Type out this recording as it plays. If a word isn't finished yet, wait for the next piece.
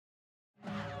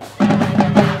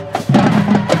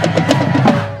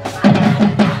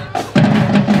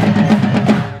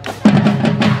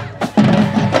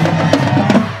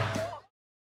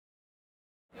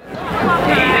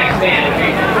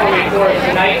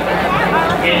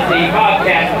is the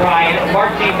Bobcat Pride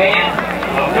Marching Band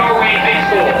of Norwayne High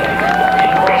School in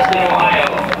Preston,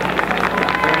 Ohio.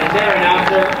 Here is their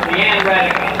announcer, Leanne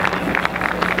Radica.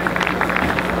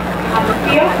 On the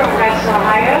field from Preston,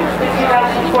 Ohio, the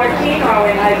 2014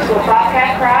 Norwayne High School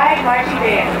Bobcat Pride Marching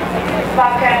Band.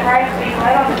 Bobcat Pride is being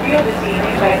led on the field this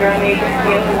evening by drum major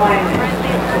Caleb Wyman.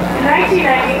 In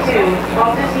 1992,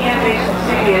 Walt Disney Animation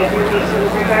Studios released what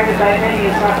was regarded by many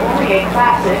as not only a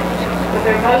classic, but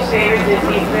their most favorite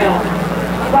Disney film.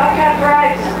 Bobcat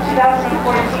Pride's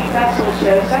 2014 festival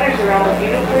show centers around the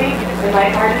beautifully and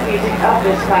lighthearted music of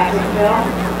this classic film,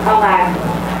 Aladdin.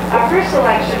 Our first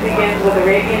selection begins with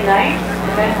Arabian Nights,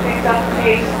 and then picks up the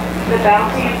pace with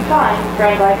bouncy and fun,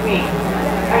 Friend Like Me.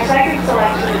 Our second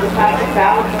selection is a classic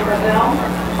ballad from the film,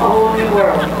 A Whole New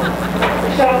World.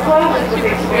 The show closes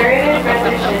with a spirited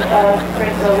rendition of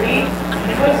Prince Ali,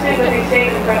 and twisted with a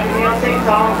statement from the music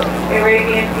songs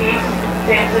Arabian Peace,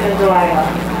 Samson and Delilah.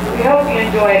 We hope you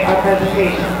enjoy our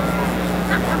presentation.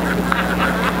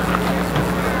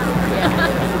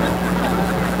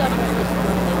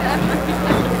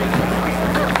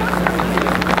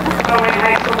 Norwayne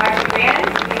High School Marching Band,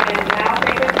 you can now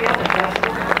take the field and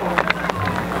festival performance.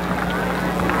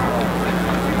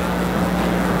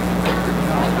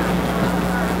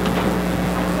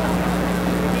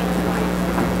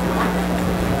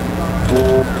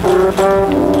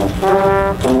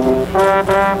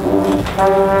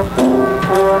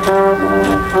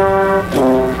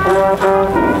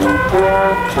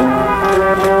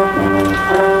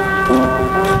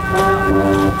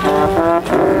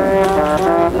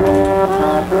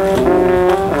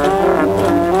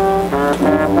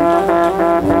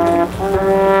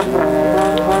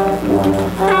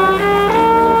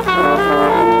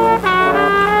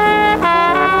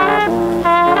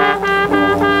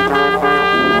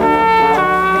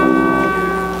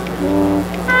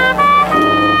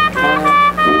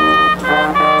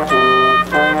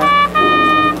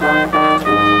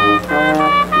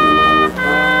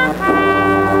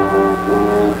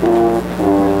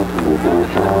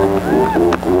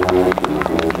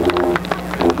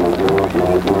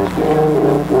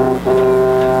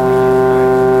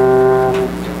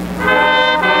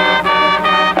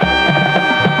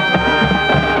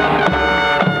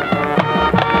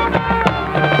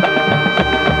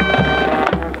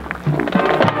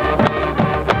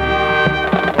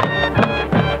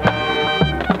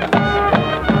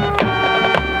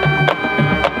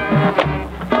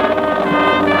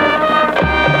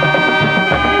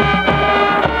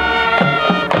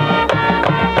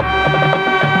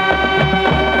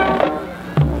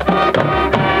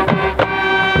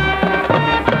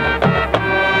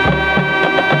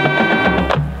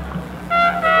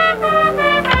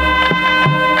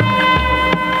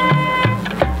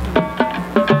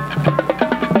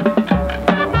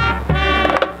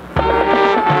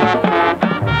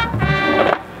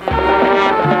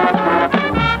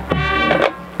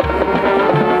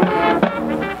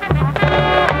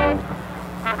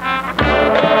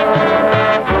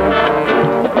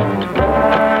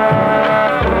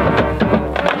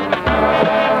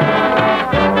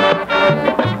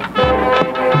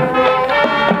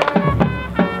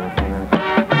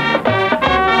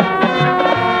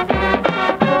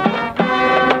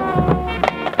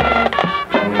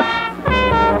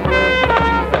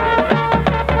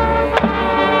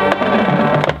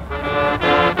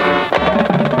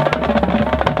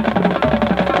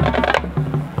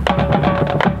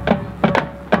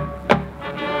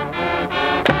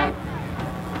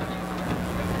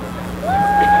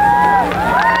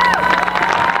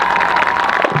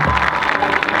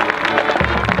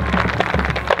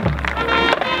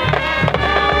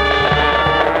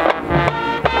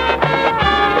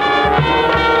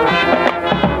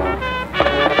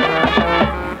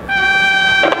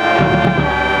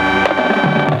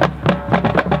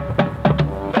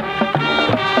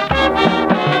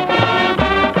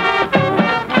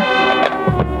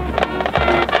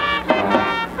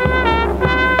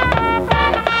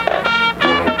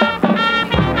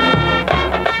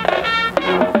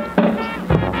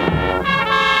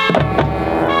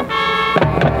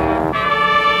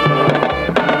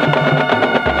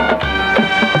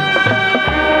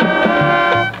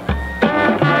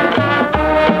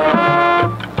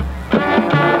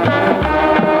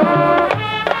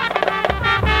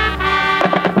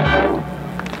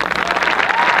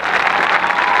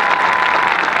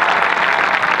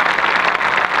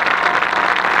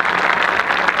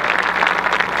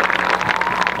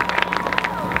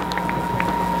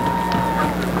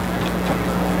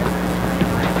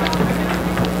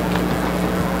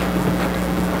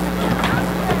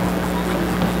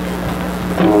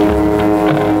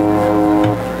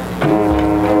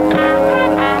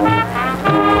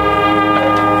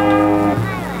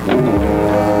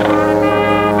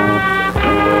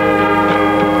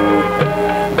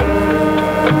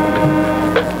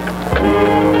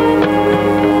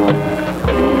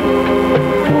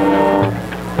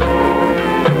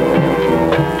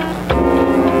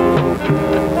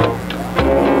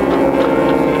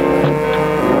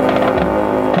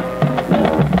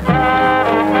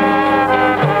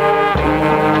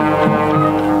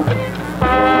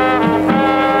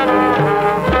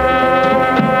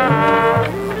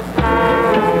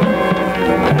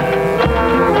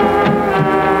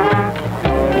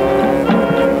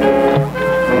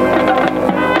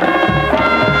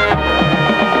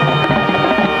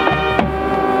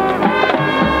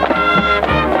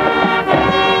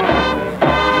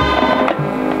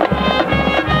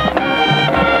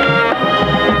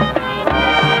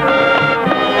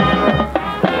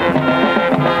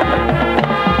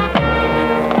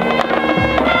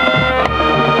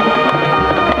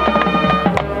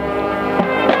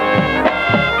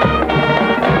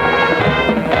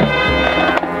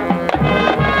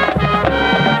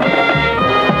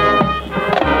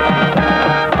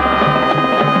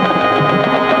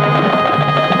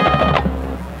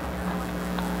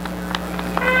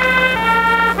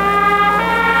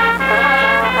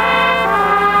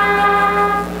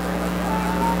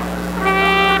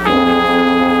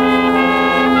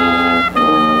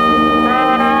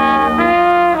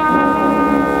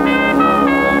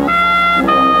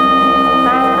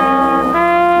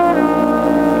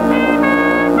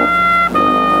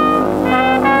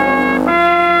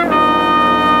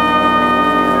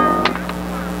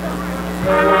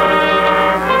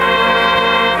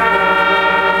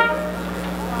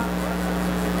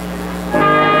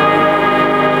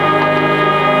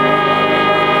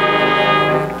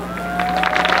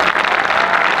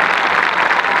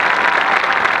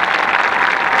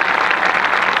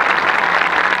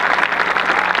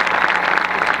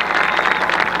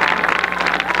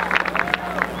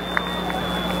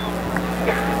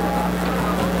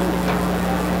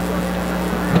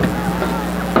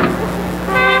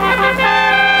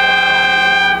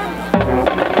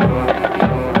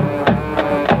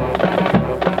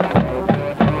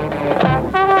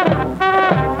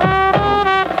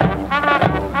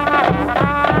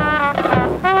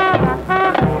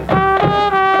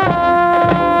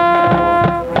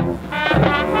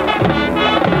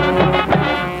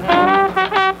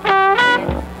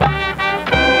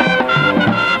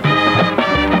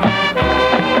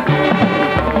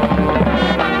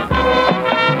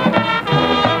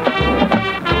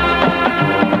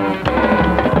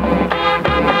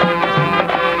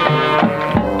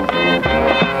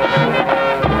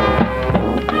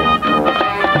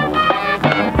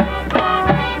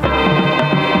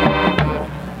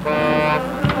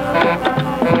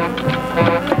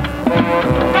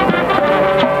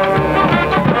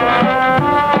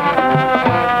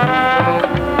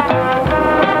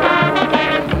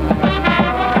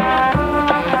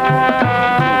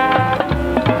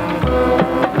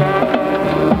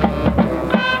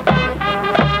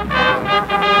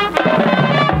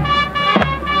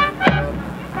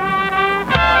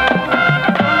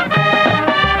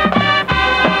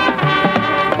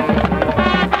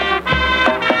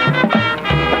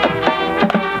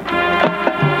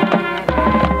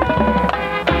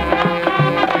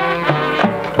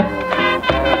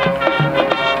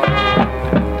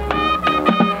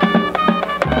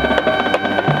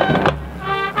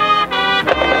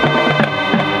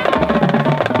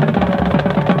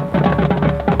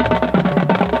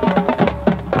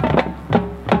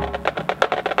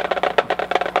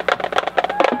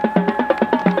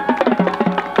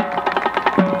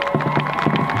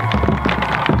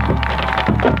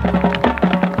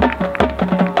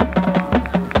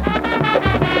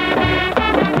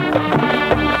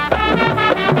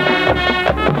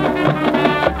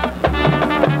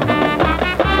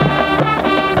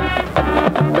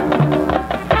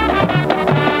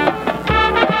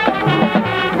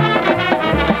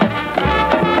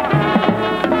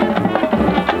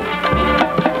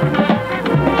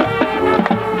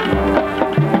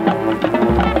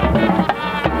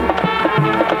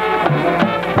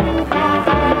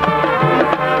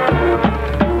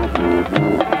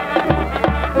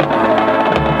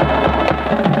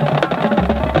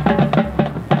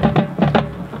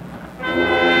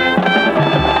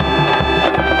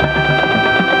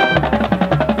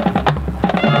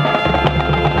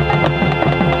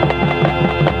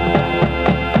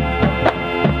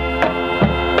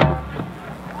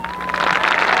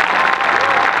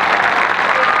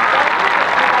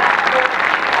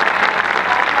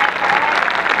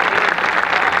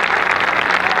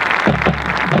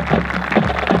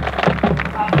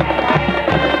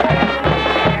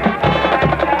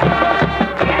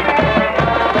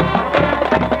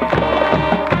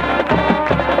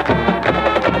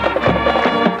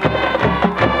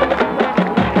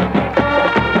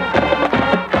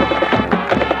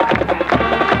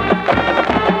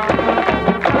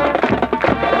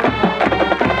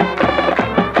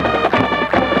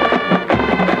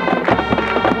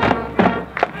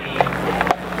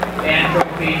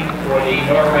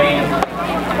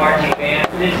 Marching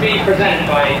Band. It is being presented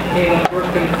by Kayla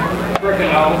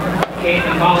Burkino,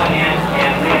 Caitlin Mollahan,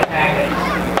 and Leah Packett.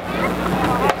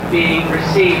 It's being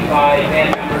received by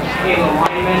band members Kayla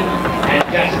Weinman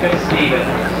and Jessica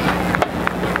Stevens.